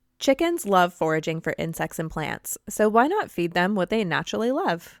Chickens love foraging for insects and plants, so why not feed them what they naturally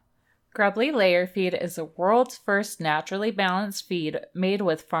love? Grubly Layer Feed is the world's first naturally balanced feed made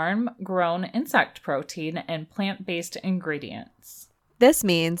with farm-grown insect protein and plant-based ingredients. This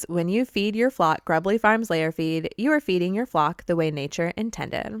means when you feed your flock Grubly Farms Layer Feed, you are feeding your flock the way nature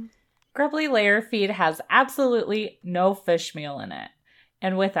intended. Grubly Layer Feed has absolutely no fish meal in it.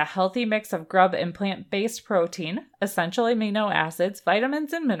 And with a healthy mix of grub and plant-based protein, essential amino acids,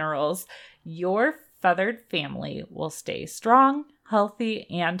 vitamins, and minerals, your feathered family will stay strong, healthy,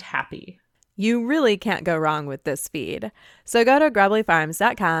 and happy. You really can't go wrong with this feed. So go to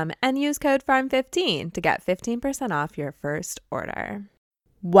grublyfarms.com and use code FARM15 to get 15% off your first order.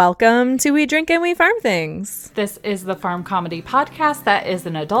 Welcome to We Drink and We Farm Things. This is the Farm Comedy Podcast that is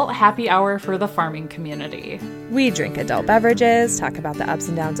an adult happy hour for the farming community. We drink adult beverages, talk about the ups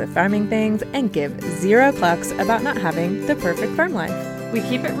and downs of farming things, and give zero clucks about not having the perfect farm life. We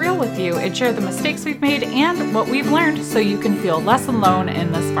keep it real with you and share the mistakes we've made and what we've learned so you can feel less alone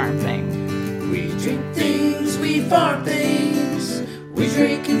in this farm thing. We drink things, we farm things, we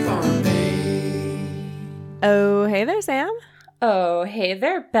drink and farm things. Oh, hey there, Sam. Oh, hey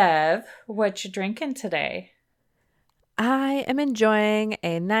there, Bev. What you drinking today? I am enjoying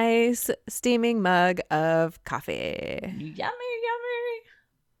a nice steaming mug of coffee. Yummy, yummy.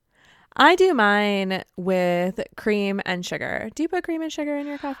 I do mine with cream and sugar. Do you put cream and sugar in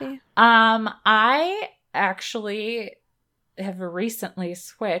your coffee? I actually have recently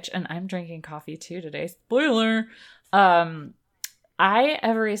switched, and I'm drinking coffee too today. Spoiler. I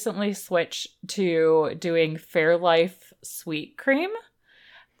have recently switched to doing Fairlife sweet cream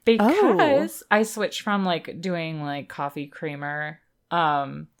because I switched from doing coffee creamer,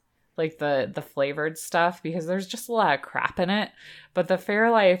 like the flavored stuff, because there's just a lot of crap in it. But the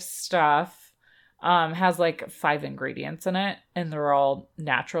Fairlife stuff has 5 ingredients in it, and they're all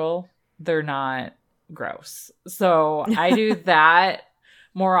natural. They're not gross. So I do that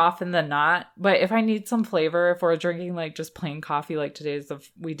more often than not. But if I need some flavor, if we're drinking just plain coffee, like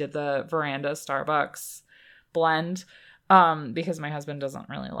we did the Veranda Starbucks blend, because my husband doesn't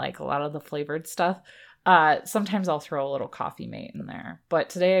really like a lot of the flavored stuff. Sometimes I'll throw a little coffee mate in there. But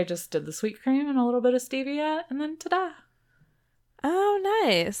today I just did the sweet cream and a little bit of stevia, and then ta-da. Oh,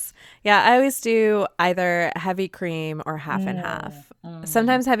 nice. Yeah, I always do either heavy cream or half and half.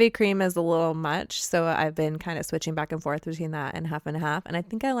 Sometimes heavy cream is a little much, so I've been kind of switching back and forth between that and half, and I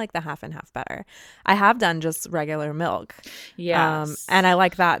think I like the half and half better. I have done just regular milk. Yes. And I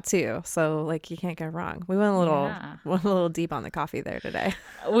like that too. So you can't go wrong. We went a little deep on the coffee there today.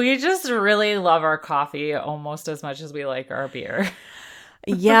 We just really love our coffee almost as much as we like our beer.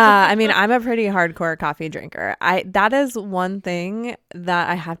 Yeah, I mean, I'm a pretty hardcore coffee drinker. That is one thing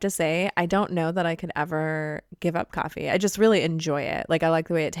that I have to say. I don't know that I could ever give up coffee. I just really enjoy it. I like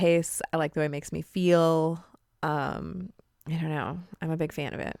the way it tastes. I like the way it makes me feel. I don't know. I'm a big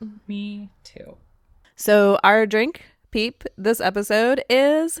fan of it. Me too. So our drink peep this episode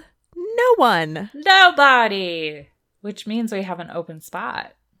is no one. Nobody. Which means we have an open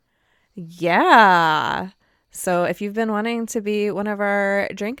spot. Yeah. So if you've been wanting to be one of our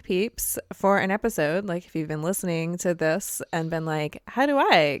drink peeps for an episode, if you've been listening to this and been like, how do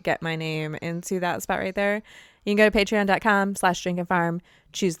I get my name into that spot right there? You can go to patreon.com/drinkandfarm,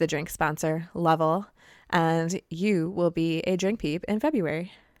 choose the drink sponsor level, and you will be a drink peep in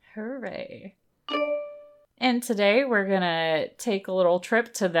February. Hooray. And today we're going to take a little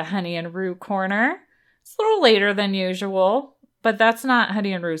trip to the Honey and Rue corner. It's a little later than usual. But that's not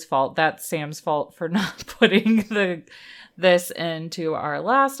Honey and Rue's fault. That's Sam's fault for not putting this into our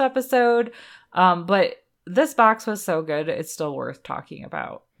last episode. But this box was so good, it's still worth talking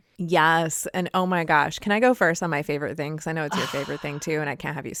about. Yes. And oh my gosh, can I go first on my favorite thing? Because I know it's your favorite thing too, and I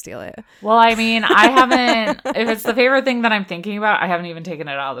can't have you steal it. Well, I mean, I haven't, if it's the favorite thing that I'm thinking about, I haven't even taken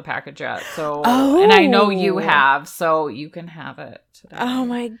it out of the package yet. So, and I know you have, so you can have it today. Oh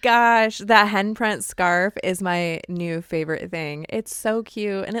my gosh. That hen print scarf is my new favorite thing. It's so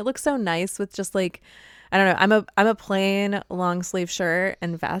cute, and it looks so nice with just I don't know. I'm a plain long sleeve shirt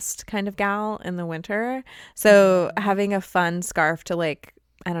and vest kind of gal in the winter. So having a fun scarf to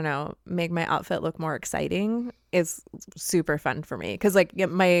I don't know, make my outfit look more exciting is super fun for me. Because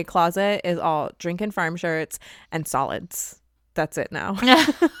my closet is all drink and farm shirts and solids. That's it now.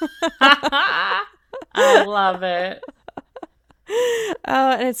 I love it.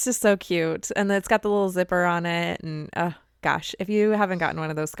 Oh, and it's just so cute. And it's got the little zipper on it. And gosh, if you haven't gotten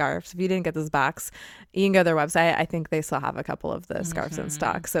one of those scarves, if you didn't get this box, you can go to their website. I think they still have a couple of the scarves in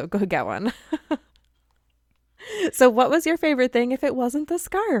stock. So go get one. So what was your favorite thing if it wasn't the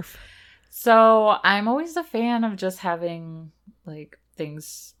scarf? So I'm always a fan of just having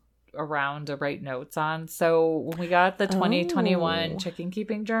things around to write notes on. So when we got the 2021 chicken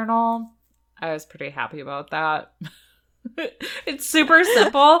keeping journal, I was pretty happy about that. It's super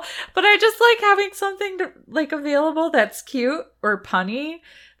simple, but I just like having something to, like available that's cute or punny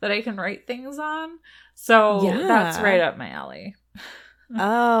that I can write things on. So that's right up my alley.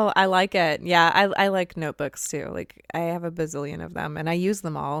 Oh, I like it. Yeah, I like notebooks too. Like I have a bazillion of them and I use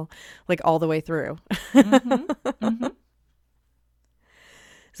them all like all the way through.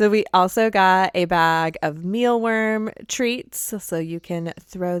 So we also got a bag of mealworm treats so you can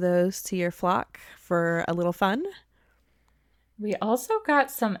throw those to your flock for a little fun. We also got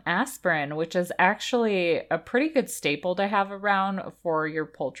some aspirin, which is actually a pretty good staple to have around for your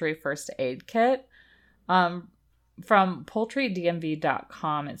poultry first aid kit. From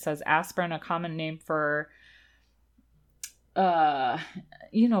poultrydmv.com, it says aspirin, a common name for,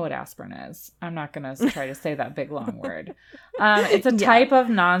 you know what aspirin is. I'm not going to try to say that big long word. It's a type of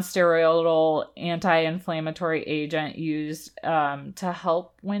non-steroidal anti-inflammatory agent used to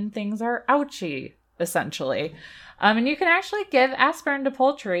help when things are ouchy, essentially. And you can actually give aspirin to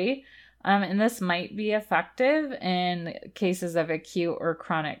poultry, and this might be effective in cases of acute or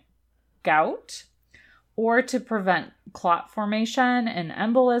chronic gout, or to prevent clot formation and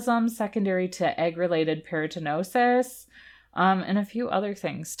embolism secondary to egg-related peritonitis, and a few other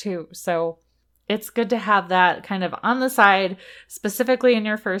things too. So it's good to have that kind of on the side, specifically in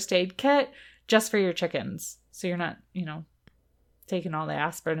your first aid kit, just for your chickens. So you're not, taking all the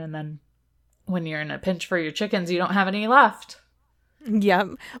aspirin and then when you're in a pinch for your chickens, you don't have any left. Yep.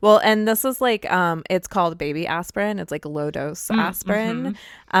 Well, and this is like, it's called baby aspirin. It's like low dose aspirin,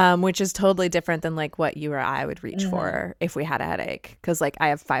 which is totally different than like what you or I would reach for if we had a headache. Cause like I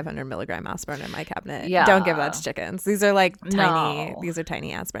have 500 milligram aspirin in my cabinet. Yeah. Don't give that to chickens. These are like tiny, these are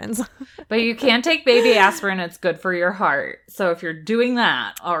tiny aspirins. But you can take baby aspirin. It's good for your heart. So if you're doing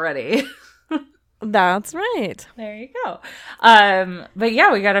that already. That's right. There you go. But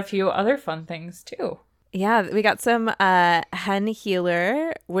yeah, we got a few other fun things too. Yeah, we got some Hen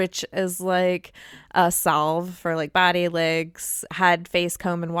Healer, which is like a salve for like body, legs, head, face,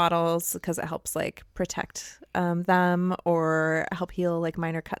 comb, and wattles because it helps like protect them or help heal like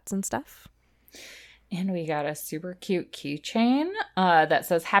minor cuts and stuff. And we got a super cute keychain that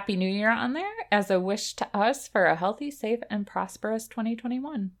says Happy New Year on there as a wish to us for a healthy, safe, and prosperous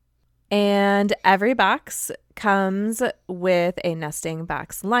 2021. And every box comes with a nesting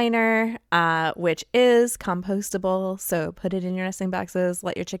box liner, which is compostable. So put it in your nesting boxes,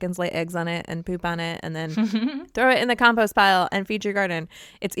 let your chickens lay eggs on it and poop on it, and then throw it in the compost pile and feed your garden.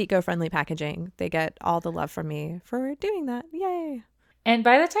 It's eco-friendly packaging. They get all the love from me for doing that. Yay. And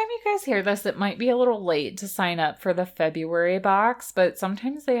by the time you guys hear this, it might be a little late to sign up for the February box, but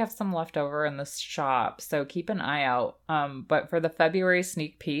sometimes they have some left over in the shop, so keep an eye out. But for the February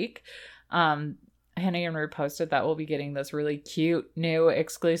sneak peek, Henny and Rue posted that we'll be getting this really cute new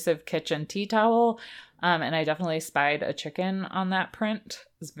exclusive kitchen tea towel, and I definitely spied a chicken on that print.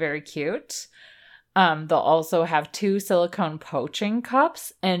 It's very cute. They'll also have 2 silicone poaching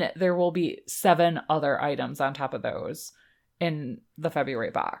cups, and there will be 7 other items on top of those in the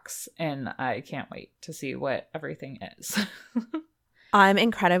February box, and I can't wait to see what everything is. I'm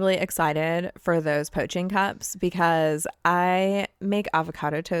incredibly excited for those poaching cups because I make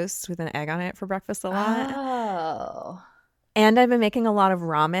avocado toast with an egg on it for breakfast a lot. Oh. And I've been making a lot of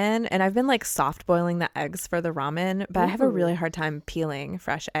ramen, and I've been like soft boiling the eggs for the ramen, but I have a really hard time peeling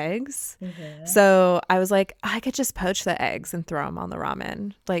fresh eggs. So I was like, I could just poach the eggs and throw them on the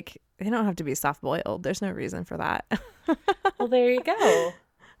ramen. Like, they don't have to be soft boiled. There's no reason for that. Well, there you go.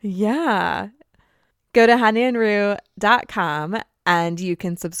 Yeah. Go to honeyandrue.com and you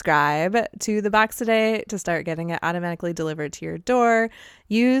can subscribe to the box today to start getting it automatically delivered to your door.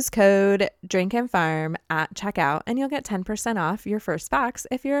 Use code DRINKANDFARM at checkout and you'll get 10% off your first box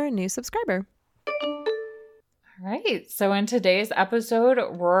if you're a new subscriber. All right. So in today's episode,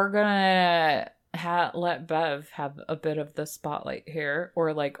 we're going to let Bev have a bit of the spotlight here,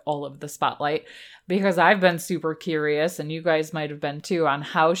 or like all of the spotlight, because I've been super curious, and you guys might have been too, on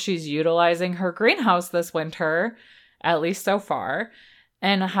how she's utilizing her greenhouse this winter, at least so far,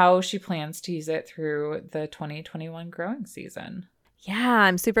 and how she plans to use it through the 2021 growing season. Yeah,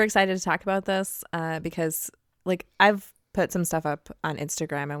 I'm super excited to talk about this because like I've put some stuff up on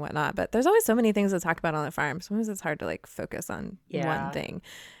Instagram and whatnot, but there's always so many things to talk about on the farm. Sometimes it's hard to like focus on one thing.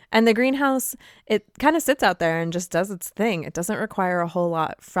 And the greenhouse, it kind of sits out there and just does its thing. It doesn't require a whole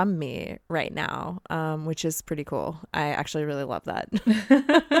lot from me right now, which is pretty cool. I actually really love that.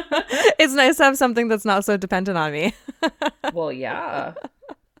 It's nice to have something that's not so dependent on me. Well, yeah.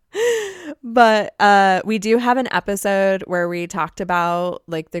 But we do have an episode where we talked about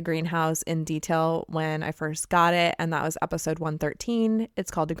like the greenhouse in detail when I first got it, and that was episode 113.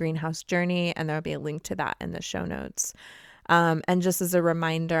 It's called The Greenhouse Journey, and there'll be a link to that in the show notes. And just as a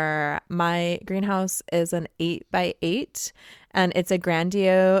reminder, my greenhouse is an 8x8, and it's a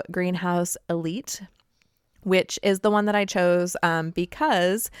Grandio Greenhouse Elite, which is the one that I chose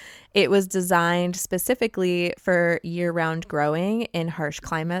because it was designed specifically for year-round growing in harsh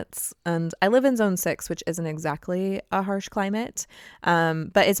climates. And I live in zone 6, which isn't exactly a harsh climate.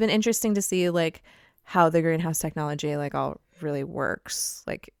 But it's been interesting to see like how the greenhouse technology like all really works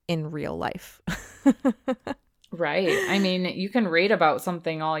like in real life. Right. I mean, you can read about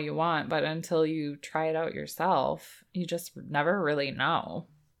something all you want, but until you try it out yourself, you just never really know.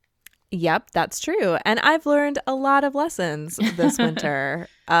 Yep, that's true. And I've learned a lot of lessons this winter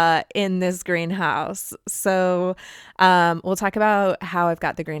in this greenhouse. So we'll talk about how I've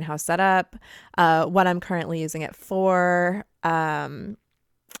got the greenhouse set up, what I'm currently using it for,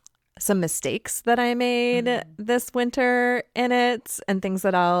 some mistakes that I made this winter in it, and things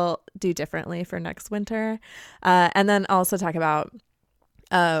that I'll do differently for next winter. And then also talk about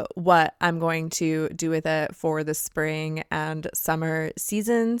what I'm going to do with it for the spring and summer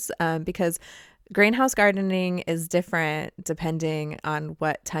seasons, because greenhouse gardening is different depending on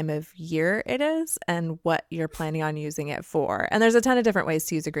what time of year it is and what you're planning on using it for. And there's a ton of different ways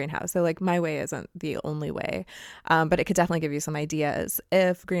to use a greenhouse. So like my way isn't the only way, but it could definitely give you some ideas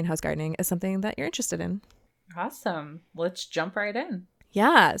if greenhouse gardening is something that you're interested in. Awesome. Let's jump right in.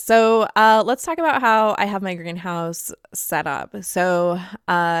 Yeah. So let's talk about how I have my greenhouse set up. So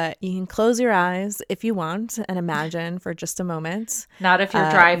you can close your eyes if you want and imagine for just a moment. Not if you're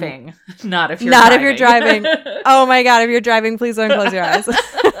driving. Not if you're Not driving. if you're driving. Oh my God. If you're driving, please don't close your eyes.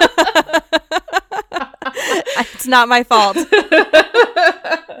 It's not my fault.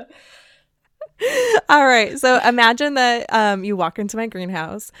 All right. So imagine that you walk into my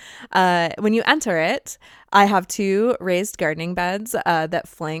greenhouse. When you enter it, I have 2 raised gardening beds that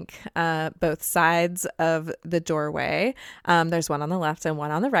flank both sides of the doorway. There's one on the left and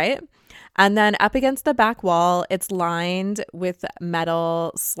one on the right. And then up against the back wall, it's lined with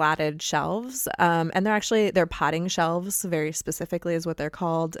metal slatted shelves. And they're potting shelves, very specifically is what they're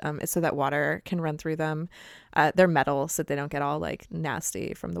called, so that water can run through them. They're metal, so they don't get all like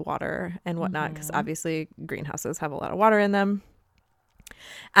nasty from the water and whatnot, because obviously greenhouses have a lot of water in them.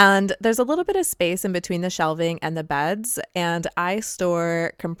 And there's a little bit of space in between the shelving and the beds, and I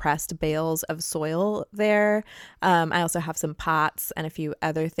store compressed bales of soil there. I also have some pots and a few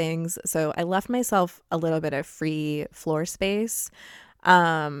other things. So I left myself a little bit of free floor space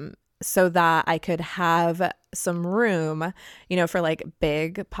so that I could have some room, for like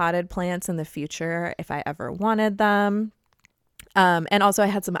big potted plants in the future if I ever wanted them. And also I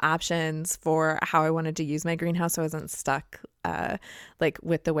had some options for how I wanted to use my greenhouse, so I wasn't stuck like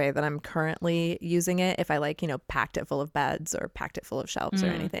with the way that I'm currently using it if I packed it full of beds or packed it full of shelves or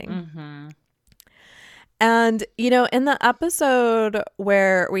anything. Mm-hmm. And, in the episode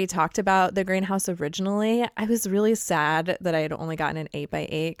where we talked about the greenhouse originally, I was really sad that I had only gotten an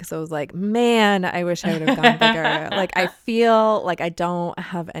 8x8 because I was like, man, I wish I would have gone bigger. Like, I feel like I don't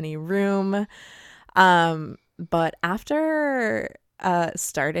have any room. But after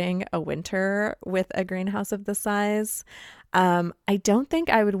starting a winter with a greenhouse of this size, I don't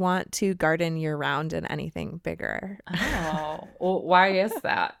think I would want to garden year round in anything bigger. Oh, well, why is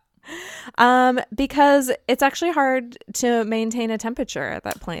that? Because it's actually hard to maintain a temperature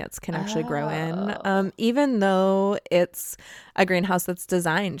that plants can actually grow in, even though it's a greenhouse that's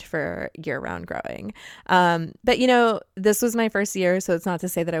designed for year-round growing. But this was my first year, so it's not to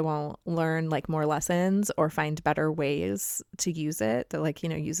say that I won't learn more lessons or find better ways to use it that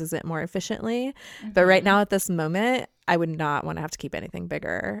uses it more efficiently. Mm-hmm. But right now at this moment, I would not want to have to keep anything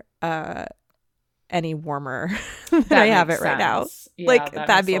bigger any warmer than I have it right now. Yeah,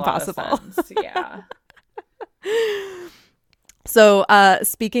 that'd be impossible. Yeah. So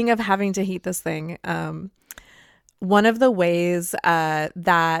speaking of having to heat this thing, one of the ways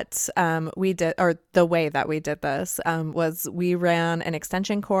that we did, or the way that we did this, was we ran an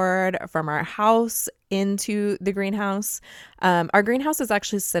extension cord from our house into the greenhouse. Our greenhouse is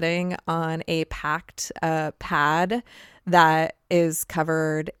actually sitting on a packed pad that is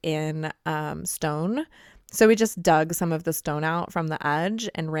covered in stone. So we just dug some of the stone out from the edge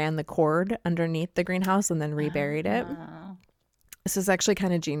and ran the cord underneath the greenhouse and then reburied it. This is actually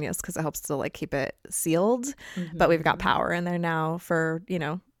kind of genius because it helps to keep it sealed, but we've got power in there now for,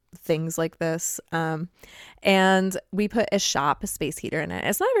 things like this. And we put a shop space heater in it.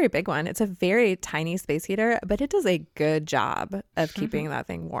 It's not a very big one. It's a very tiny space heater, but it does a good job of keeping that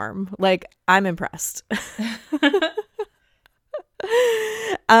thing warm. Like, I'm impressed.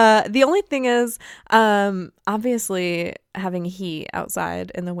 The only thing is, obviously having heat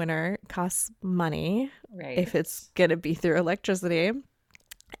outside in the winter costs money, Right. if it's gonna be through electricity.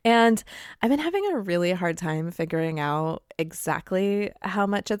 And I've been having a really hard time figuring out exactly how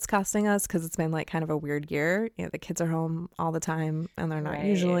much it's costing us, because it's been like kind of a weird year. You know, the kids are home all the time and they're not Right.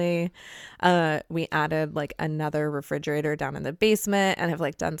 usually. We added like another refrigerator down in the basement and have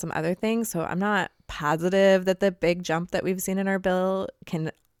like done some other things. So I'm not positive that the big jump that we've seen in our bill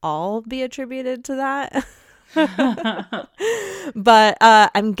can all be attributed to that. But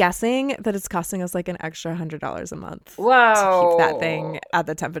I'm guessing that it's costing us like an extra $100 a month to keep that thing at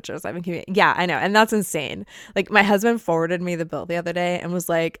the temperatures I've been keeping. Yeah, I know. And that's insane. Like, my husband forwarded me the bill the other day and was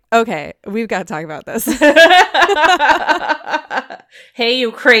like, okay, we've got to talk about this. Hey,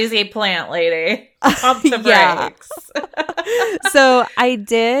 you crazy plant lady. Pump the Yeah. brakes. So I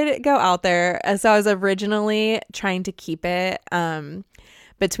did go out there. So I was originally trying to keep it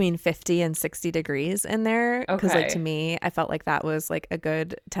between 50 and 60 degrees in there, because like, Okay. to me, I felt like that was like a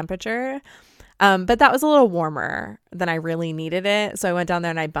good temperature. But that was a little warmer than I really needed it. So I went down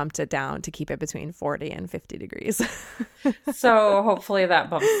there and I bumped it down to keep it between 40 and 50 degrees. So hopefully that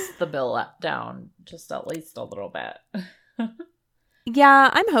bumps the bill down just at least a little bit.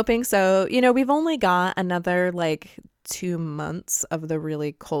 Yeah, I'm hoping so. You know, we've only got another like 2 months of the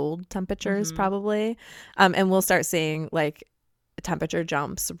really cold temperatures, Mhm. probably. And we'll start seeing like temperature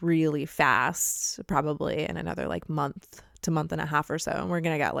jumps really fast, probably in another like month to month and a half or so. And we're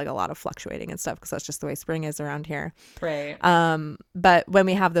going to get like a lot of fluctuating and stuff, because that's just the way spring is around here. Right. But when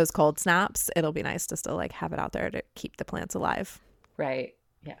we have those cold snaps, it'll be nice to still like have it out there to keep the plants alive. Right.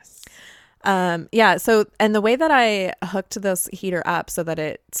 Yes. Yeah. So, and the way that I hooked this heater up so that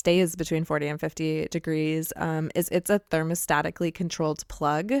it stays between 40 and 50 degrees, is it's a thermostatically controlled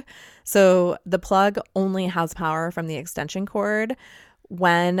plug. So the plug only has power from the extension cord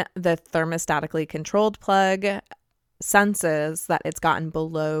when the thermostatically controlled plug senses that it's gotten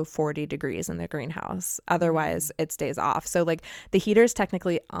below 40 degrees in the greenhouse. Otherwise, it stays off. So like, the heater's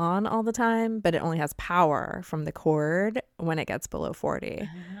technically on all the time, but it only has power from the cord when it gets below 40.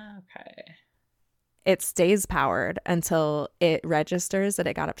 Okay. It stays powered until it registers that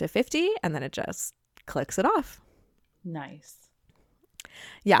it got up to 50, and then it just clicks it off. Nice.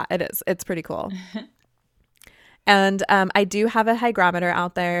 Yeah, it is. It's pretty cool. And I do have a hygrometer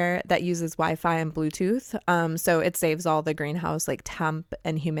out there that uses Wi-Fi and Bluetooth. So it saves all the greenhouse like temp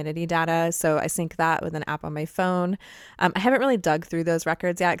and humidity data. So I sync that with an app on my phone. I haven't really dug through those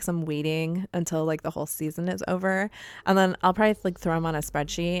records yet, because I'm waiting until like the whole season is over. And then I'll probably like throw them on a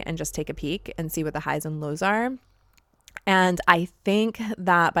spreadsheet and just take a peek and see what the highs and lows are. And I think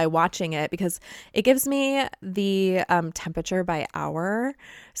that by watching it, because it gives me the temperature by hour,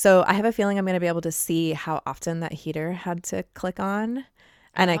 so I have a feeling I'm going to be able to see how often that heater had to click on,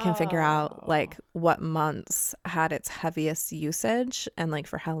 and I can figure out like what months had its heaviest usage and like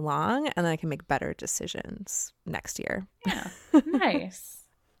for how long, and then I can make better decisions next year. Yeah. Nice.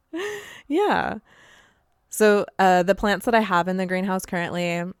 Yeah. So the plants that I have in the greenhouse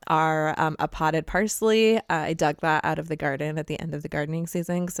currently are a potted parsley. I dug that out of the garden at the end of the gardening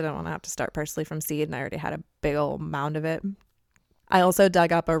season, because I don't want to have to start parsley from seed, and I already had a big old mound of it. I also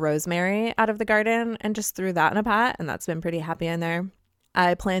dug up a rosemary out of the garden and just threw that in a pot, and that's been pretty happy in there.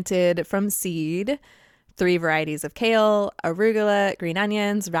 I planted from seed 3 varieties of kale, arugula, green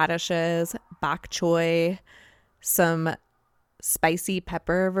onions, radishes, bok choy, some spicy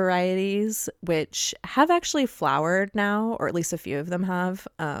pepper varieties, which have actually flowered now, or at least a few of them have.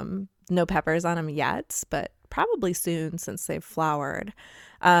 No peppers on them yet, but probably soon, since they've flowered.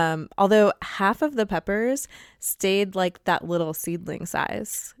 Although half of the peppers stayed like that little seedling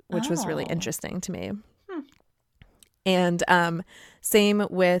size, which was really interesting to me. And same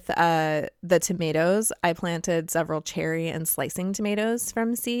with the tomatoes. I planted several cherry and slicing tomatoes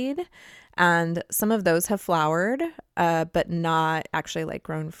from seed, and some of those have flowered, but not actually like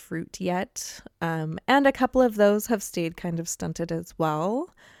grown fruit yet. And a couple of those have stayed kind of stunted as well.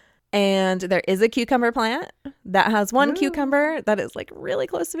 And there is a cucumber plant that has one cucumber that is like really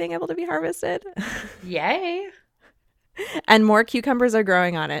close to being able to be harvested. Yay. And more cucumbers are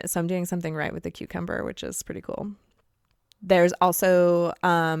growing on it. So I'm doing something right with the cucumber, which is pretty cool. There's also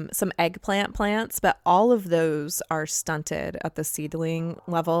some eggplant plants, but all of those are stunted at the seedling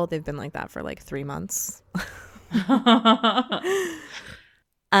level. They've been like that for like 3 months.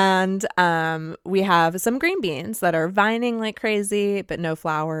 And we have some green beans that are vining like crazy, but no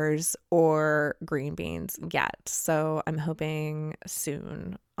flowers or green beans yet. So I'm hoping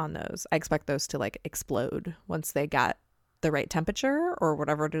soon on those. I expect those to like explode once they get the right temperature or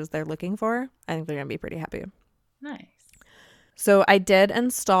whatever it is they're looking for. I think they're going to be pretty happy. Nice. So I did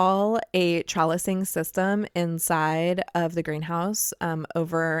install a trellising system inside of the greenhouse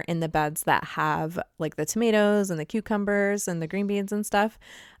over in the beds that have like the tomatoes and the cucumbers and the green beans and stuff.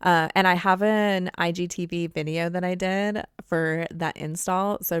 And I have an IGTV video that I did for that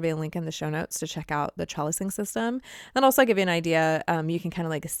install. So there'll be a link in the show notes to check out the trellising system. And also give you an idea. You can kind of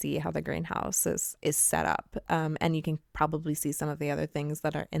like see how the greenhouse is set up. And you can probably see some of the other things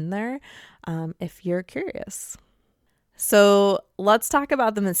that are in there if you're curious. So let's talk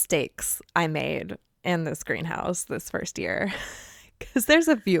about the mistakes I made in this greenhouse this first year, because there's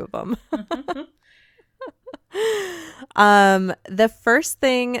a few of them. The first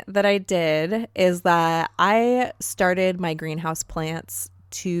thing that I did is that I started my greenhouse plants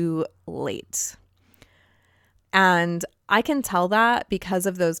too late. And I can tell that because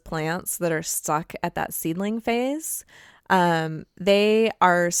of those plants that are stuck at that seedling phase. They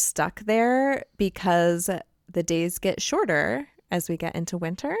are stuck there because the days get shorter as we get into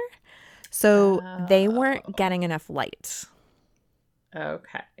winter. So they weren't getting enough light.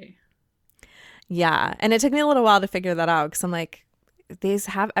 Okay. Yeah. And it took me a little while to figure that out because I'm like, these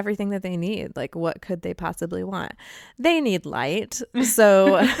have everything that they need. Like, what could they possibly want? They need light.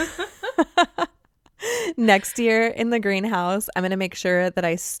 So next year in the greenhouse, I'm going to make sure that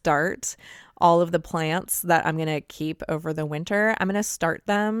I start all of the plants that I'm going to keep over the winter. I'm going to start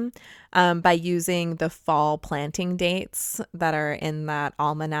them by using the fall planting dates that are in that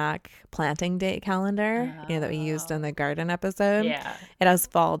almanac planting date calendar, that we used in the garden episode. Yeah. It has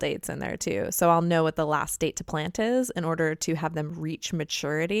fall dates in there too. So I'll know what the last date to plant is in order to have them reach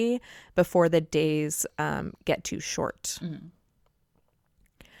maturity before the days get too short. Mm.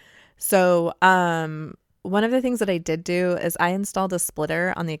 So one of the things that I did do is I installed a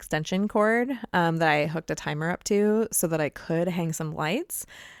splitter on the extension cord that I hooked a timer up to so that I could hang some lights.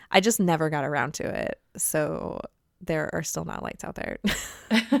 I just never got around to it. So there are still not lights out there.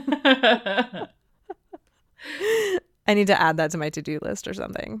 I need to add that to my to-do list or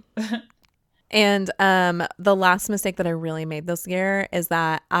something. And the last mistake that I really made this year is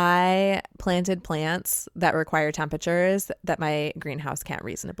that I planted plants that require temperatures that my greenhouse can't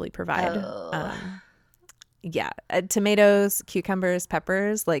reasonably provide. Yeah, tomatoes, cucumbers,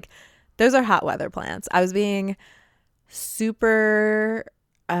 peppers, like those are hot weather plants. I was being super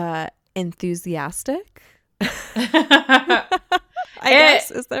enthusiastic. I guess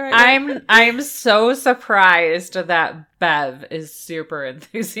is the right word? I'm so surprised that Bev is super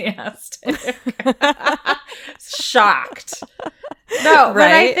enthusiastic. Shocked. No, right? But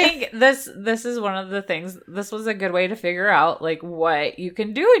I think this is one of the things. This was a good way to figure out like what you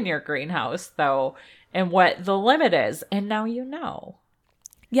can do in your greenhouse though, and what the limit is. And now you know.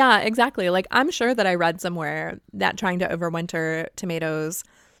 Yeah, exactly. Like I'm sure that I read somewhere that trying to overwinter tomatoes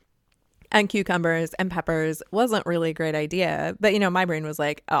and cucumbers and peppers wasn't really a great idea. But, my brain was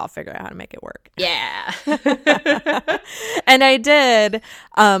like, oh, I'll figure out how to make it work. Yeah. And I did.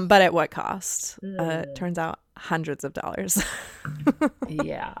 But at what cost? Turns out hundreds of dollars.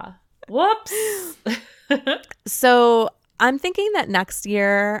 Yeah. Whoops. So I'm thinking that next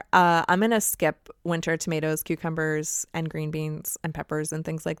year I'm going to skip winter tomatoes, cucumbers, and green beans and peppers and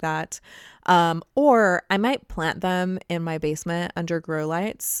things like that. Or I might plant them in my basement under grow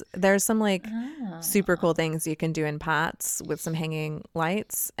lights. There's some super cool things you can do in pots with some hanging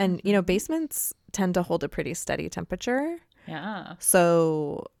lights. And, basements tend to hold a pretty steady temperature. Yeah.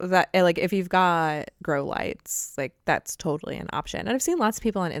 So that if you've got grow lights, that's totally an option. And I've seen lots of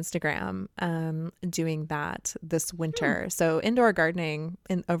people on Instagram doing that this winter. So indoor gardening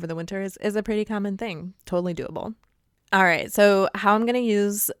over the winter is a pretty common thing. Totally doable. All right. So how I'm going to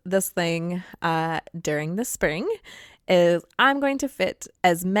use this thing during the spring is I'm going to fit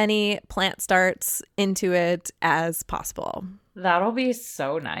as many plant starts into it as possible. That'll be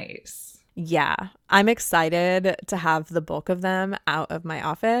so nice. Yeah, I'm excited to have the bulk of them out of my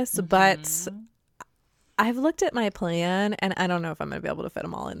office, but I've looked at my plan and I don't know if I'm going to be able to fit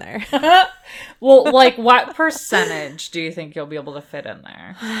them all in there. Well, what percentage do you think you'll be able to fit in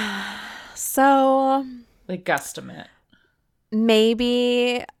there? So, guesstimate.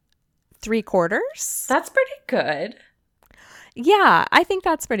 Maybe 3/4. That's pretty good. Yeah, I think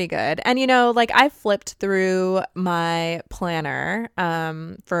that's pretty good. And, I flipped through my planner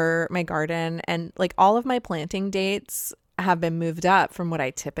for my garden and all of my planting dates have been moved up from what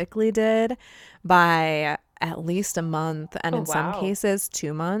I typically did by at least a month, and Oh, in some wow. cases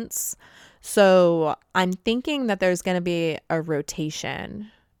 2 months. So I'm thinking that there's going to be a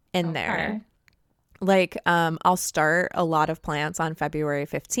rotation in there. Like, I'll start a lot of plants on February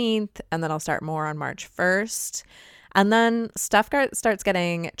 15th, and then I'll start more on March 1st. And then stuff starts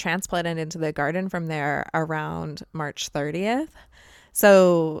getting transplanted into the garden from there around March 30th.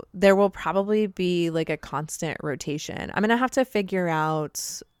 So there will probably be like a constant rotation. I'm going to have to figure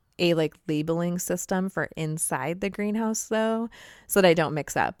out a like labeling system for inside the greenhouse though, so that I don't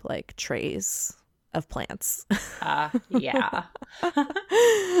mix up like trays of plants. Yeah.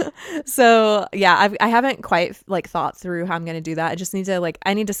 So yeah, I haven't quite like thought through how I'm going to do that. I just need to like,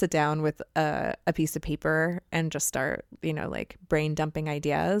 I need to sit down with a piece of paper and just start, you know, like brain dumping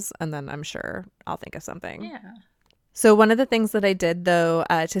ideas, and then I'm sure I'll think of something. Yeah. So one of the things that I did though,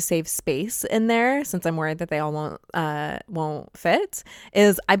 to save space in there, since I'm worried that they all won't fit,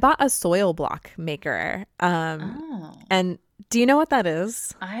 is I bought a soil block maker. And do you know what that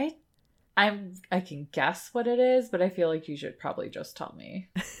is? I can guess what it is, but I feel like you should probably just tell me.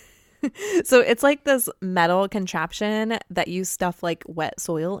 So it's like this metal contraption that you stuff like wet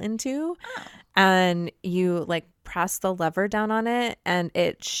soil into, and you like press the lever down on it, and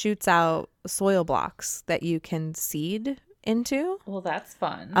it shoots out soil blocks that you can seed into. Well, that's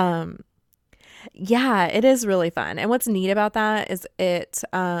fun. Yeah, it is really fun. And what's neat about that is it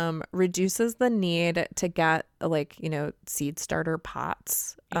reduces the need to get like, you know, seed starter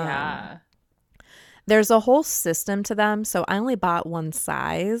pots. Yeah. There's a whole system to them. So I only bought one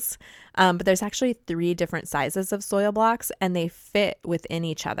size, but there's actually 3 different sizes of soil blocks, and they fit within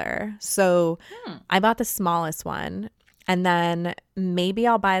each other. So I bought the smallest one, and then maybe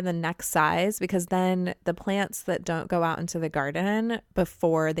I'll buy the next size, because then the plants that don't go out into the garden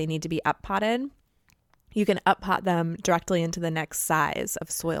before they need to be up potted, you can up pot them directly into the next size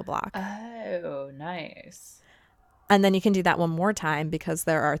of soil block. Oh, nice. And then you can do that one more time, because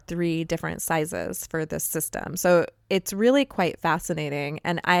there are 3 different sizes for this system. So it's really quite fascinating.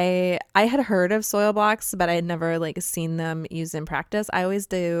 And I had heard of soil blocks, but I had never like seen them used in practice. I always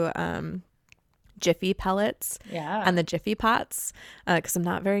do Jiffy pellets and the Jiffy pots, because I'm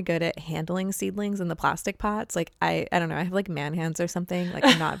not very good at handling seedlings in the plastic pots. Like I don't know, I have like man hands or something. Like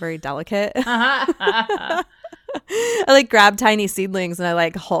I'm not very delicate. I like grab tiny seedlings and I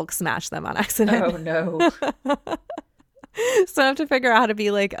like Hulk smash them on accident. Oh no. So I have to figure out how to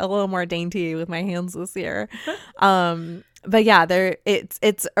be like a little more dainty with my hands this year. But yeah,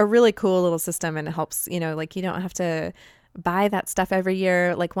 it's a really cool little system, and it helps, you know, like you don't have to buy that stuff every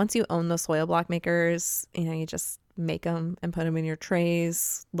year. Like once you own the soil block makers, you know, you just make them and put them in your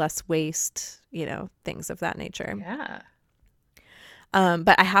trays, less waste, you know, things of that nature. Yeah.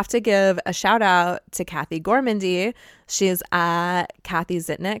 But I have to give a shout out to Kathy Gormandy. She's at Kathy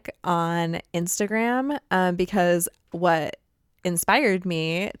Zitnick on Instagram, because what inspired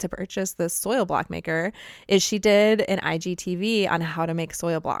me to purchase this soil block maker is she did an IGTV on how to make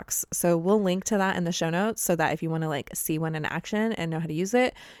soil blocks. So we'll link to that in the show notes, so that if you want to like see one in action and know how to use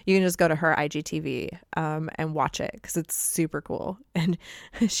it, you can just go to her IGTV and watch it, because it's super cool. And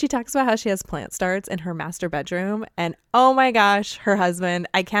she talks about how she has plant starts in her master bedroom, and oh my gosh, her husband,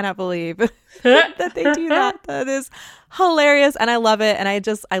 I cannot believe that they do that. That is hilarious, and I love it. And I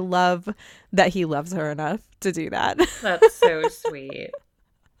love that he loves her enough to do that. That's so sweet.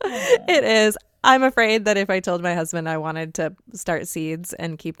 It is. I'm afraid that if I told my husband I wanted to start seeds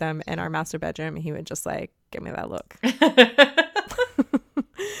and keep them in our master bedroom, he would just like give me that look.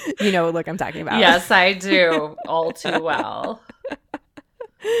 You know what look I'm talking about. Yes, I do. All too well.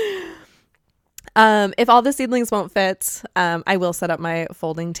 If all the seedlings won't fit, I will set up my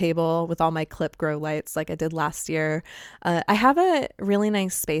folding table with all my clip grow lights like I did last year. I have a really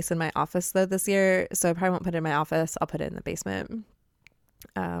nice space in my office though this year, so I probably won't put it in my office. I'll put it in the basement,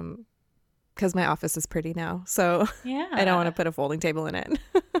 because my office is pretty now, so Yeah. I don't want to put a folding table in it.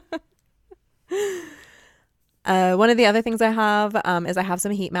 One of the other things I have is I have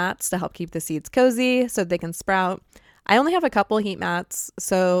some heat mats to help keep the seeds cozy so they can sprout. I only have a couple heat mats,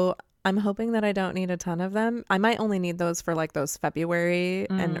 so I'm hoping that I don't need a ton of them. I might only need those for like those February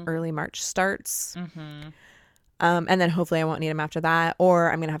and early March starts. Mm-hmm. And then hopefully I won't need them after that.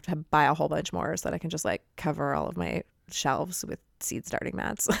 Or I'm going to have to buy a whole bunch more so that I can just like cover all of my shelves with seed starting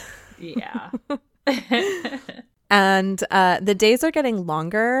mats. Yeah. And the days are getting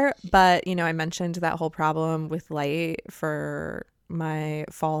longer, but you know, I mentioned that whole problem with light for my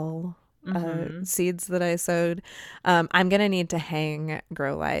fall seeds that I sowed. I'm going to need to hang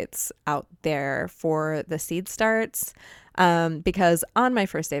grow lights out there for the seed starts. Because on my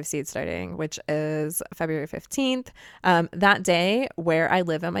first day of seed starting, which is February 15th, that day where I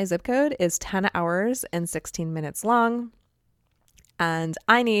live in my zip code is 10 hours and 16 minutes long. And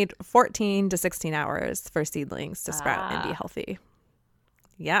I need 14 to 16 hours for seedlings to sprout and be healthy.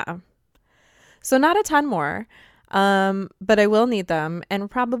 Yeah. So not a ton more, but I will need them. And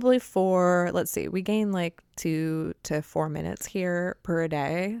probably for, let's see, we gain like 2 to 4 minutes here per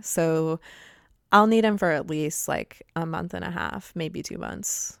day. So I'll need them for at least like a month and a half, maybe 2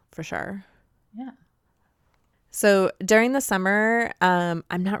 months for sure. Yeah. So during the summer, I'm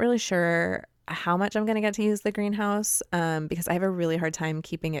not really sure how much I'm going to get to use the greenhouse because I have a really hard time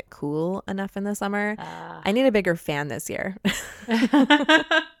keeping it cool enough in the summer. I need a bigger fan this year.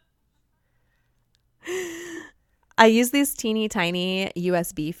 I use these teeny tiny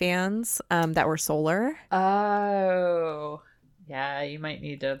USB fans that were solar. Oh, yeah. You might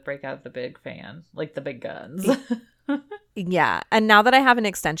need to break out the big fan, like the big guns. Yeah. And now that I have an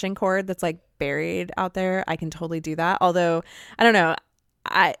extension cord that's like buried out there, I can totally do that. Although, I don't know.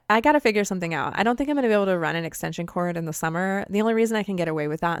 I got to figure something out. I don't think I'm going to be able to run an extension cord in the summer. The only reason I can get away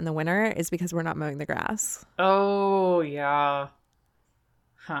with that in the winter is because we're not mowing the grass. Oh, yeah.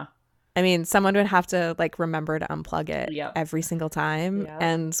 Huh. I mean, someone would have to like remember to unplug it Yep. every single time. Yep.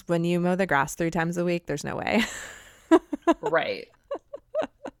 And when you mow the grass 3 times a week, there's no way. Right.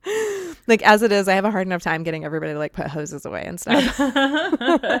 Like as it is, I have a hard enough time getting everybody to like put hoses away and stuff.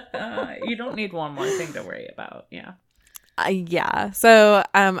 You don't need one more thing to worry about. Yeah. Yeah. So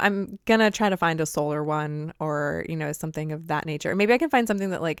I'm going to try to find a solar one or, you know, something of that nature. Maybe I can find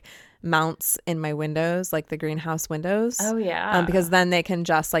something that like mounts in my windows, like the greenhouse windows. Oh, yeah. Because then they can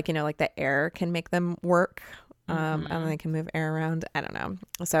just like, you know, like the air can make them work and they can move air around. I don't know.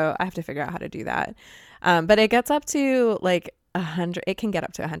 So I have to figure out how to do that. But it gets up to like 100. It can get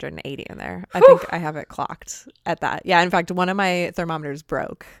up to 180 in there. I think I have it clocked at that. Yeah. In fact, one of my thermometers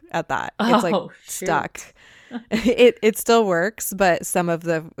broke at that. It's like stuck. It still works, but some of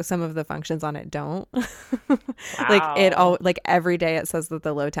the functions on it don't. Like it all like every day it says that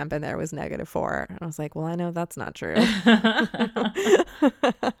the low temp in there was -4. And I was like, well, I know that's not true.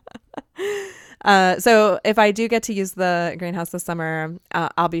 So if I do get to use the greenhouse this summer,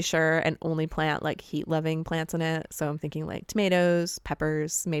 I'll be sure and only plant like heat loving plants in it. So I'm thinking like tomatoes,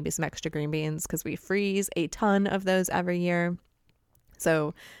 peppers, maybe some extra green beans because we freeze a ton of those every year.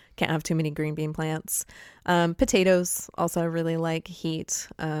 So can't have too many green bean plants. Potatoes also really like heat.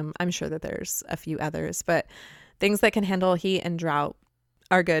 I'm sure that there's a few others, but things that can handle heat and drought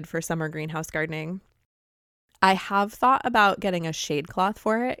are good for summer greenhouse gardening. I have thought about getting a shade cloth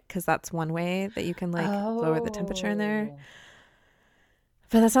for it because that's one way that you can like lower the temperature in there.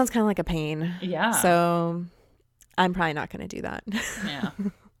 But that sounds kind of like a pain. Yeah. So I'm probably not going to do that. Yeah.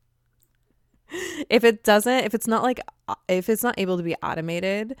 If it's not able to be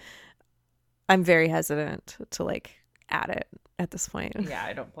automated, I'm very hesitant to like add it at this point. Yeah,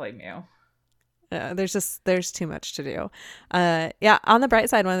 I don't blame you. There's too much to do. Yeah. On the bright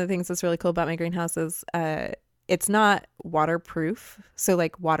side, one of the things that's really cool about my greenhouse is it's not waterproof, so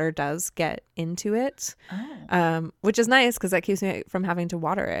like water does get into it, which is nice because that keeps me from having to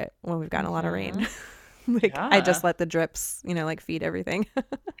water it when we've gotten a lot of rain. Like I just let the drips, you know, like feed everything.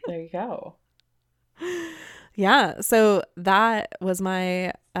 There you go. Yeah, so that was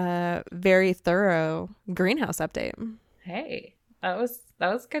my very thorough greenhouse update. Hey, that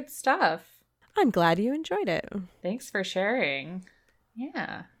was good stuff. I'm glad you enjoyed it. Thanks for sharing.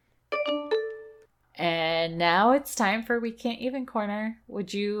 Yeah. And now it's time for We Can't Even Corner.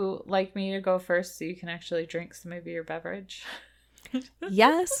 Would you like me to go first so you can actually drink some of your beverage?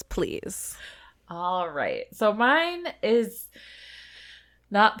 Yes, please. All right. So mine is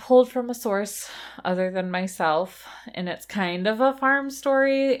not pulled from a source other than myself, and it's kind of a farm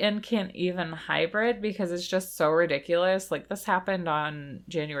story and Can't Even hybrid because it's just so ridiculous. Like this happened on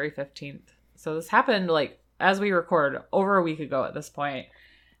January 15th. So this happened like as we record over a week ago at this point,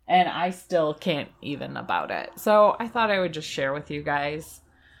 and I still can't even about it. So I thought I would just share with you guys.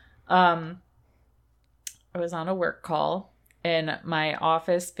 I was on a work call and my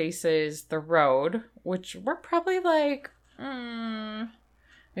office faces the road, which we're probably like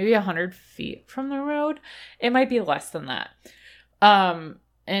maybe 100 feet from the road. It might be less than that.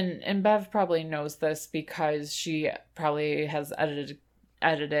 And Bev probably knows this because she probably has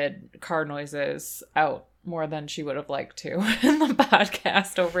edited car noises out more than she would have liked to in the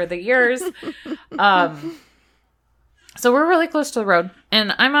podcast over the years. So we're really close to the road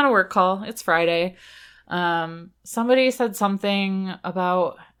and I'm on a work call. It's Friday. Somebody said something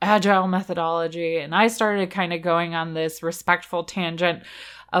about agile methodology. And I started kind of going on this respectful tangent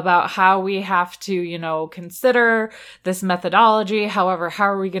about how we have to, you know, consider this methodology. However, how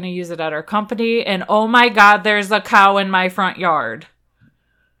are we going to use it at our company? And oh my God, there's a cow in my front yard.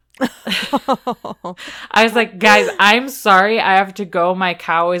 I was like, guys, I'm sorry. I have to go. My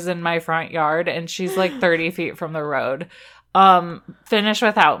cow is in my front yard and she's like 30 feet from the road. Finish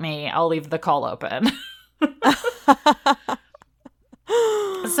without me. I'll leave the call open.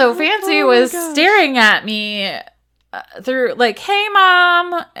 So Fancy was staring at me through like, hey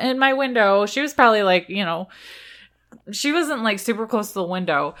mom, in my window. She was probably like, you know, she wasn't like super close to the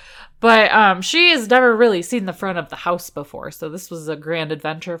window, but she has never really seen the front of the house before. So this was a grand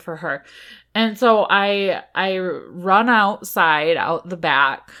adventure for her. And so I run outside out the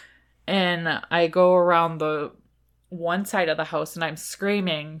back and I go around the one side of the house and I'm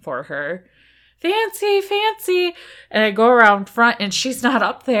screaming for her. Fancy, Fancy. And I go around front and she's not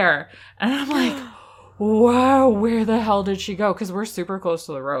up there. And I'm like, wow, where the hell did she go? Because we're super close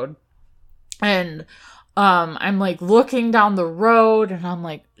to the road. And I'm like looking down the road and I'm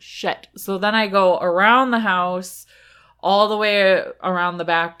like, shit. So then I go around the house all the way around the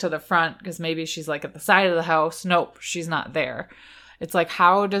back to the front because maybe she's like at the side of the house. Nope, she's not there. It's like,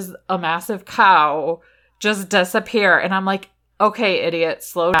 how does a massive cow just disappear? And I'm like, okay, idiot,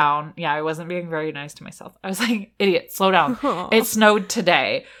 slow down. Yeah, I wasn't being very nice to myself. I was like, idiot, slow down. It snowed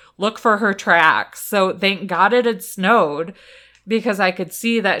today. Look for her tracks. So thank God it had snowed because I could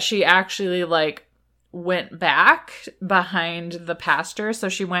see that she actually like went back behind the pasture. So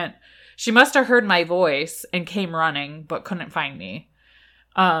she must have heard my voice and came running, but couldn't find me.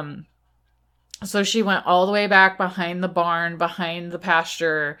 So she went all the way back behind the barn, behind the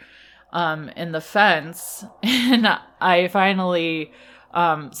pasture, in the fence. And I finally,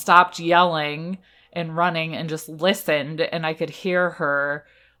 stopped yelling and running and just listened, and I could hear her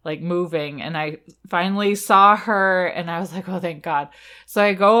like moving, and I finally saw her and I was like, oh, thank God. So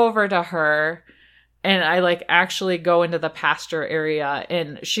I go over to her and I like actually go into the pasture area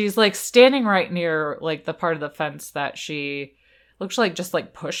and she's like standing right near like the part of the fence that she looks like just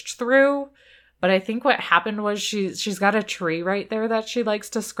like pushed through. But I think what happened was she's got a tree right there that she likes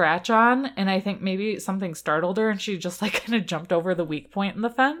to scratch on. And I think maybe something startled her and she just like kind of jumped over the weak point in the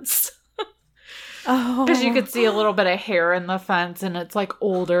fence. Oh. Because you could see a little bit of hair in the fence and it's like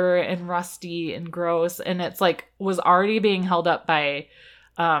older and rusty and gross. And it's like was already being held up by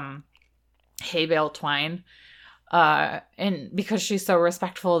hay bale twine. And because she's so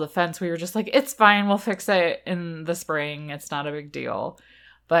respectful of the fence, we were just like, it's fine. We'll fix it in the spring. It's not a big deal.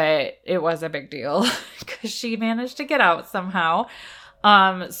 But it was a big deal because she managed to get out somehow.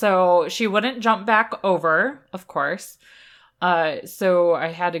 So she wouldn't jump back over, of course. So I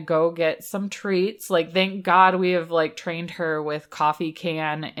had to go get some treats. Like, thank God we have like trained her with coffee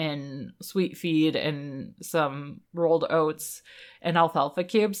can and sweet feed and some rolled oats and alfalfa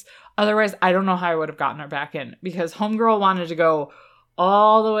cubes. Otherwise, I don't know how I would have gotten her back in because homegirl wanted to go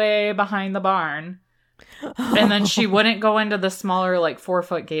all the way behind the barn. And then she wouldn't go into the smaller like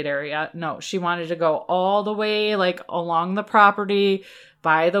 4-foot gate area. No, she wanted to go all the way like along the property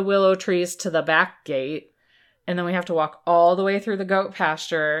by the willow trees to the back gate. And then we have to walk all the way through the goat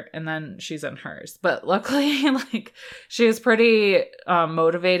pasture and then she's in hers. But luckily, like she was pretty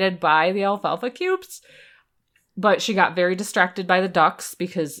motivated by the alfalfa cubes. But she got very distracted by the ducks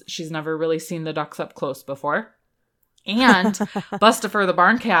because she's never really seen the ducks up close before. And Bustopher the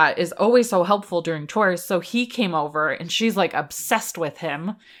barn cat is always so helpful during chores. So he came over and she's like obsessed with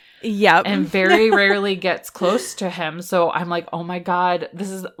him. Yep. And very rarely gets close to him. So I'm like, oh my God, this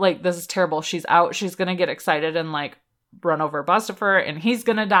is terrible. She's out. She's going to get excited and like run over Bustopher and he's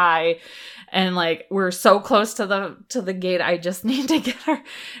going to die. And like, we're so close to the gate. I just need to get her.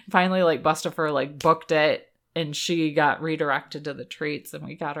 Finally, like Bustopher like booked it and she got redirected to the treats and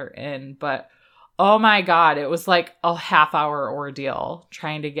we got her in. But oh my God, it was like a half-hour ordeal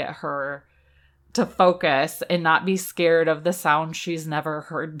trying to get her to focus and not be scared of the sound she's never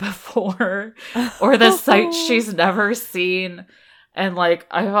heard before or the sight she's never seen. And like,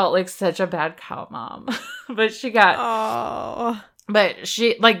 I felt like such a bad cow mom. But she got... Oh. But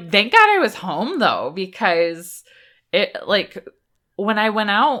she, like, thank God I was home though, because it, like, when I went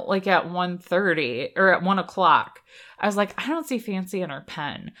out, like, at 1:30 or at 1 o'clock, I was like, I don't see Fancy in her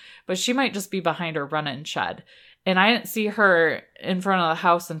pen, but she might just be behind her run-in shed. And I didn't see her in front of the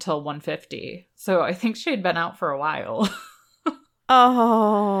house until 1:50. So I think she had been out for a while.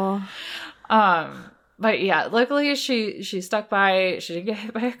 Oh. But yeah, luckily she stuck by. She didn't get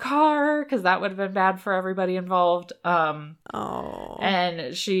hit by a car because that would have been bad for everybody involved. Oh.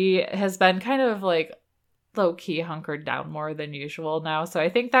 And she has been kind of like low-key hunkered down more than usual now. So I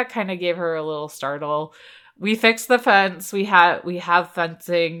think that kind of gave her a little startle. We fixed the fence. We have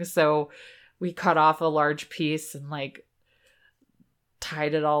fencing, so we cut off a large piece and like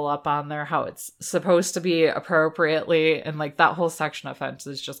tied it all up on there how it's supposed to be appropriately, and like that whole section of fence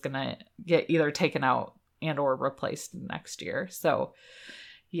is just gonna get either taken out and or replaced next year. So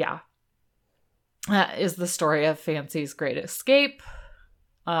yeah, that is the story of Fancy's Great Escape.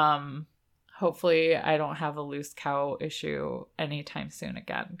 Hopefully I don't have a loose cow issue anytime soon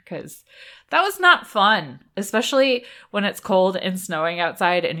again, because that was not fun, especially when it's cold and snowing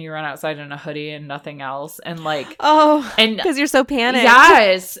outside and you run outside in a hoodie and nothing else. And like, and because you're so panicked.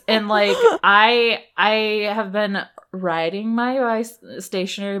 Yes. And like, I have been riding my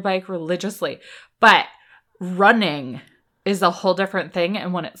stationary bike religiously, but running is a whole different thing.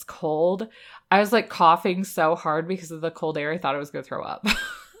 And when it's cold, I was like coughing so hard because of the cold air. I thought I was going to throw up.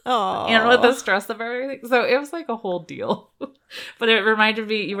 Oh, and with the stress of everything. So it was like a whole deal. But it reminded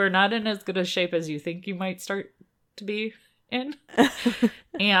me, you are not in as good a shape as you think you might start to be in.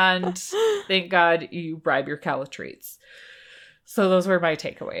 And thank God you bribe your cow with treats. So those were my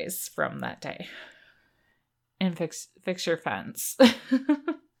takeaways from that day. And fix your fence.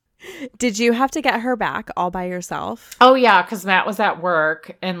 Did you have to get her back all by yourself? Oh, yeah, because Matt was at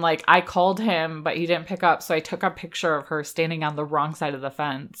work, and, like, I called him, but he didn't pick up, so I took a picture of her standing on the wrong side of the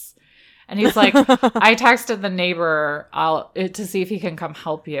fence. And he's like, I texted the neighbor to see if he can come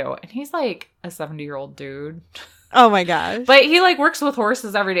help you. And he's, like, a 70-year-old dude. Oh, my gosh. But he, like, works with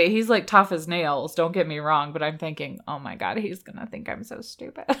horses every day. He's, like, tough as nails, don't get me wrong, but I'm thinking, oh, my God, he's gonna think I'm so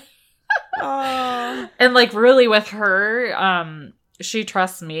stupid. Oh. And, like, really with her, she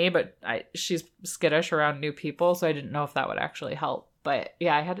trusts me, but she's skittish around new people, so I didn't know if that would actually help. But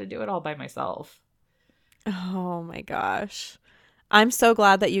yeah, I had to do it all by myself. Oh my gosh. I'm so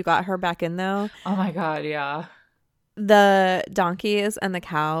glad that you got her back in, though. Oh my God, yeah. The donkeys and the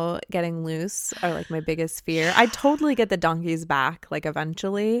cow getting loose are like my biggest fear. I totally get the donkeys back, like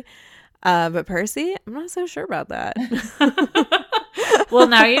eventually. But Percy, I'm not so sure about that. Well,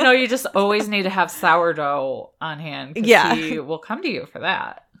 now you know you just always need to have sourdough on hand. Yeah. He will come to you for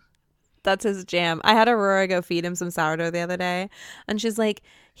that. That's his jam. I had Aurora go feed him some sourdough the other day, and she's like,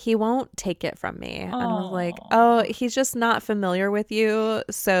 he won't take it from me. And I was like, oh, he's just not familiar with you,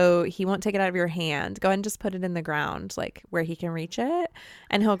 so he won't take it out of your hand. Go ahead and just put it in the ground, like where he can reach it,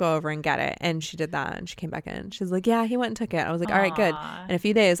 and he'll go over and get it. And she did that, and she came back in. She's like, yeah, he went and took it. I was like, all right, good. In a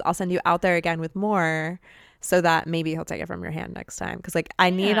few days, I'll send you out there again with more, so that maybe he'll take it from your hand next time. Because, like, I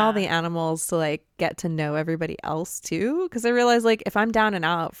need all the animals to, like, get to know everybody else, too. Because I realize, like, if I'm down and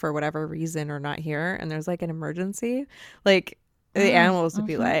out for whatever reason or not here and there's, like, an emergency, like, the animals would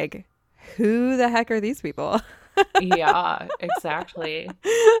be like, who the heck are these people? Yeah, exactly.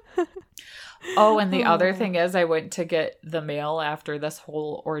 Oh, and the other thing is I went to get the mail after this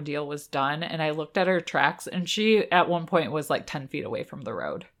whole ordeal was done. And I looked at her tracks, and she, at one point, was, like, 10 feet away from the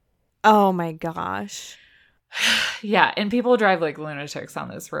road. Oh, my gosh. Yeah, and people drive like lunatics on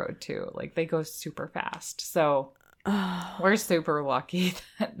this road too. Like they go super fast. So we're super lucky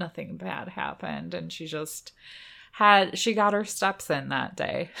that nothing bad happened, and she got her steps in that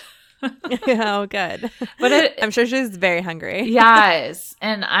day. Oh, good. But I'm sure she's very hungry. Yes.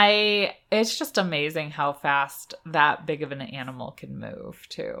 And it's just amazing how fast that big of an animal can move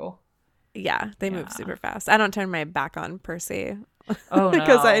too. Yeah, they move super fast. I don't turn my back on Percy. Oh, no.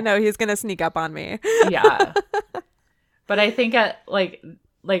 Because I know he's gonna sneak up on me. Yeah. But I think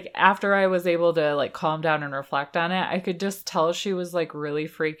like after I was able to like calm down and reflect on it, I could just tell she was like really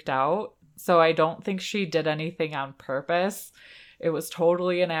freaked out. So I don't think she did anything on purpose. It was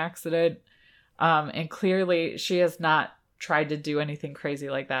totally an accident. And clearly she has not tried to do anything crazy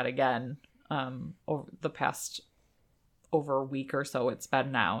like that again over the past over a week or so it's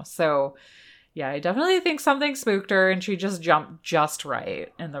been now. So yeah, I definitely think something spooked her, and she just jumped just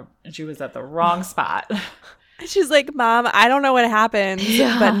right, and she was at the wrong spot. She's like, Mom, I don't know what happened,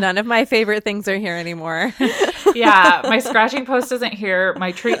 but none of my favorite things are here anymore. Yeah, my scratching post isn't here.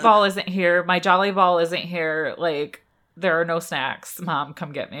 My treat ball isn't here. My Jolly Ball isn't here. Like, there are no snacks. Mom,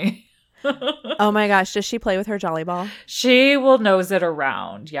 come get me. Oh my gosh, does she play with her Jolly Ball? She will nose it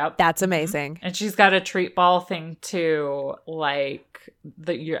around. Yep. That's amazing. And she's got a treat ball thing too, like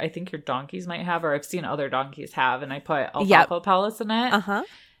I think your donkeys might have, or I've seen other donkeys have, and I put alfalfa pellets in it. Uh-huh.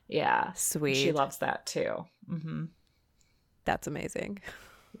 Yeah. Sweet. She loves that too. Mm-hmm. That's amazing.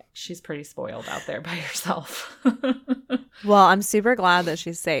 She's pretty spoiled out there by herself. Well, I'm super glad that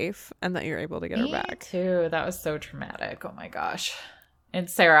she's safe and that you're able to get her back. Me too. That was so traumatic. Oh my gosh. And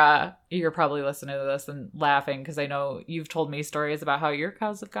Sarah, you're probably listening to this and laughing because I know you've told me stories about how your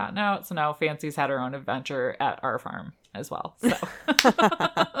cows have gotten out. So now Fancy's had her own adventure at our farm as well. So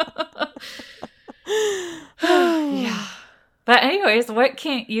yeah. But anyways, what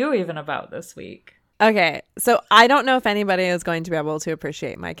can't you even about this week? Okay, so I don't know if anybody is going to be able to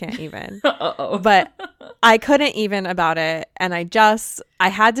appreciate my can't even. Uh-oh. But I couldn't even about it, and I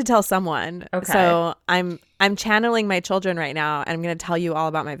had to tell someone. Okay. So I'm channeling my children right now, and I'm going to tell you all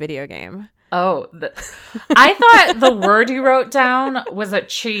about my video game. Oh, I thought the word you wrote down was a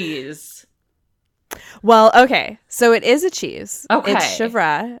cheese. Well, okay, so it is a cheese. Okay. It's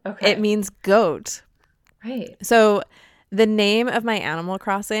chèvre. Okay. It means goat. Right. So the name of my Animal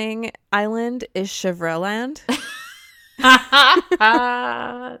Crossing island is Chèvreland.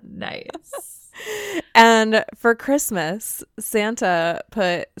 Nice. And for Christmas, Santa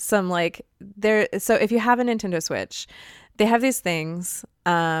put some so if you have a Nintendo Switch, they have these things.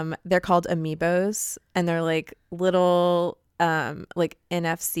 They're called amiibos, and they're like little like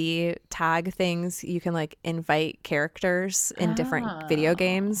NFC tag things. You can like invite characters in different video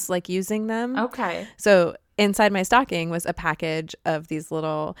games, like using them. Okay. So inside my stocking was a package of these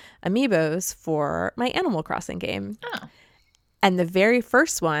little amiibos for my Animal Crossing game. Oh. And the very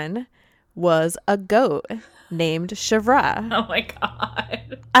first one was a goat named Chèvre. Oh my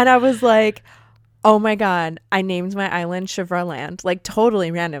God. And I was like, oh my God, I named my island Chèvreland, like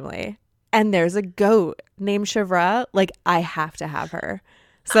totally randomly. And there's a goat named Chèvre. Like, I have to have her.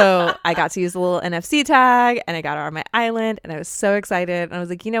 So I got to use the little NFC tag, and I got her on my island, and I was so excited. And I was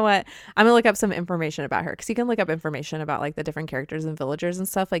like, you know what? I'm going to look up some information about her, because you can look up information about like the different characters and villagers and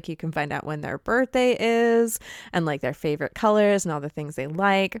stuff. Like, you can find out when their birthday is and like their favorite colors and all the things they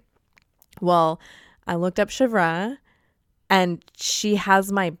like. Well, I looked up Chèvre, and she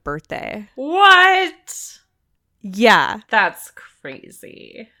has my birthday. What? Yeah. That's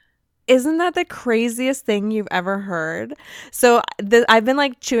crazy. Isn't that the craziest thing you've ever heard? So I've been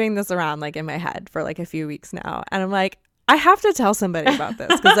like chewing this around like in my head for like a few weeks now. And I'm like, I have to tell somebody about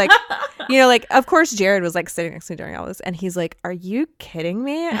this. Because like, you know, like, of course, Jared was like sitting next to me during all this. And he's like, are you kidding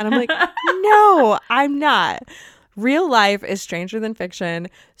me? And I'm like, no, I'm not. Real life is stranger than fiction.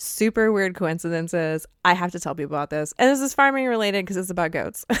 Super weird coincidences. I have to tell people about this. And this is farming related because it's about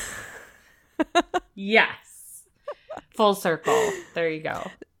goats. Yes. Full circle. There you go.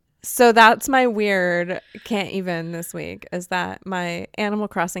 So that's my weird can't even this week, is that my Animal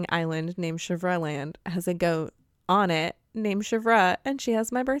Crossing island named Chèvreland has a goat on it named Chèvre, and she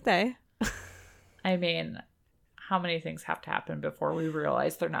has my birthday. I mean, how many things have to happen before we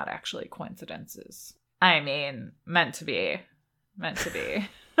realize they're not actually coincidences? I mean, meant to be. Meant to be.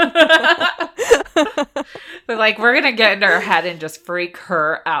 But like, we're going to get into her head and just freak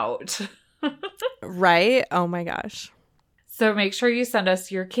her out. Right? Oh my gosh. So make sure you send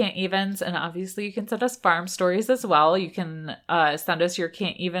us your can't evens, and obviously you can send us farm stories as well. You can send us your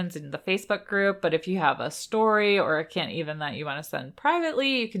can't evens in the Facebook group, but if you have a story or a can't even that you want to send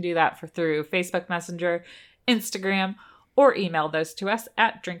privately, you can do that through Facebook Messenger, Instagram, or email those to us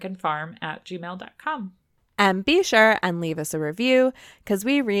at drinkandfarm@gmail.com. And be sure and leave us a review, because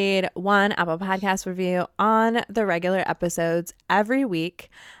we read one Apple Podcast review on the regular episodes every week.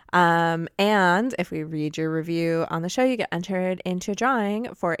 And if we read your review on the show, you get entered into a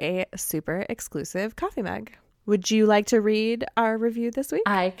drawing for a super exclusive coffee mug. Would you like to read our review this week?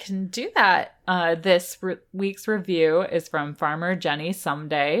 I can do that. This week's review is from Farmer Jenny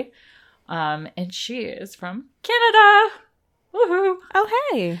Someday, and she is from Canada. Woohoo! Oh,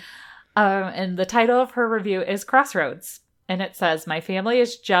 hey. And the title of her review is Crossroads. And it says, my family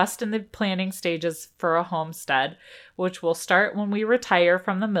is just in the planning stages for a homestead, which will start when we retire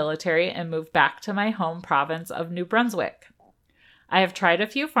from the military and move back to my home province of New Brunswick. I have tried a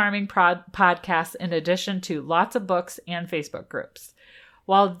few farming podcasts in addition to lots of books and Facebook groups.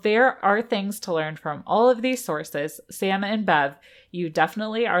 While there are things to learn from all of these sources, Sam and Bev, you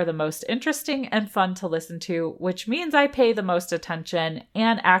definitely are the most interesting and fun to listen to, which means I pay the most attention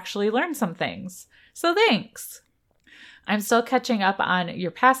and actually learn some things. So thanks! I'm still catching up on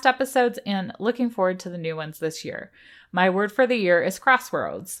your past episodes and looking forward to the new ones this year. My word for the year is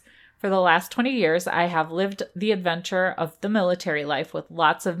crossroads. For the last 20 years, I have lived the adventure of the military life with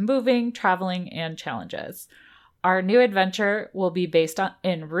lots of moving, traveling, and challenges. Our new adventure will be based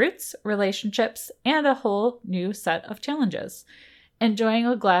in roots, relationships, and a whole new set of challenges. Enjoying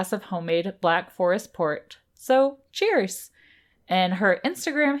a glass of homemade Black Forest port. So, cheers! And her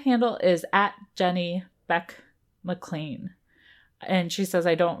Instagram handle is @JennyBeckMcLean. And she says,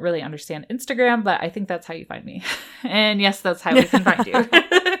 I don't really understand Instagram, but I think that's how you find me. And yes, that's how we can find you.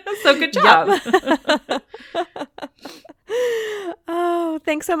 So good job. Yep. Oh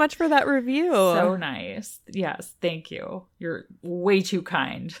thanks so much for that review. So nice. Yes, thank you. You're way too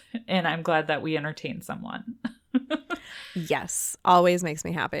kind. And I'm glad that we entertained someone. Yes, always makes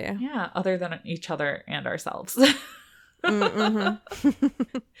me happy. Yeah, other than each other and ourselves.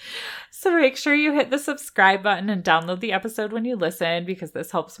 So make sure you hit the subscribe button and download the episode when you listen, because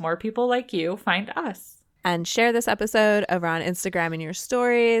this helps more people like you find us. And share this episode over on Instagram in your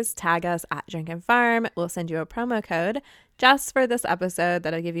stories. Tag us at Drink and Farm. We'll send you a promo code just for this episode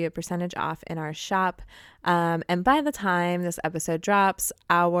that'll give you a percentage off in our shop. And by the time this episode drops,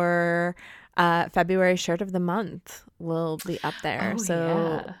 our February shirt of the month will be up there.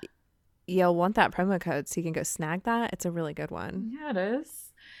 You'll want that promo code so you can go snag that. It's a really good one. Yeah, it is.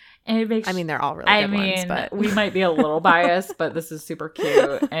 And it makes, I mean, they're all really good ones, but we might be a little biased, but this is super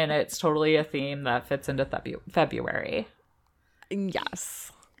cute, and it's totally a theme that fits into February.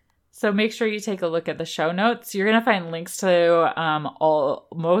 Yes. So make sure you take a look at the show notes. You're going to find links to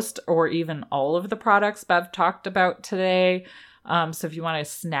most or even all of the products Bev talked about today. So if you want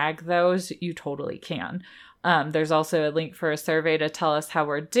to snag those, you totally can. There's also a link for a survey to tell us how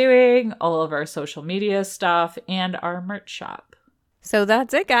we're doing, all of our social media stuff, and our merch shop. So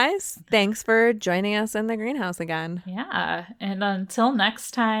that's it, guys. Thanks for joining us in the greenhouse again. Yeah. And until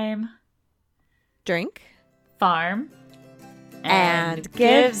next time, drink, farm, and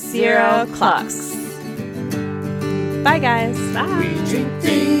give zero clucks. Bye, guys. Bye. We drink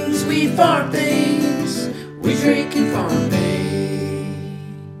things, we farm things, we drink and farm things.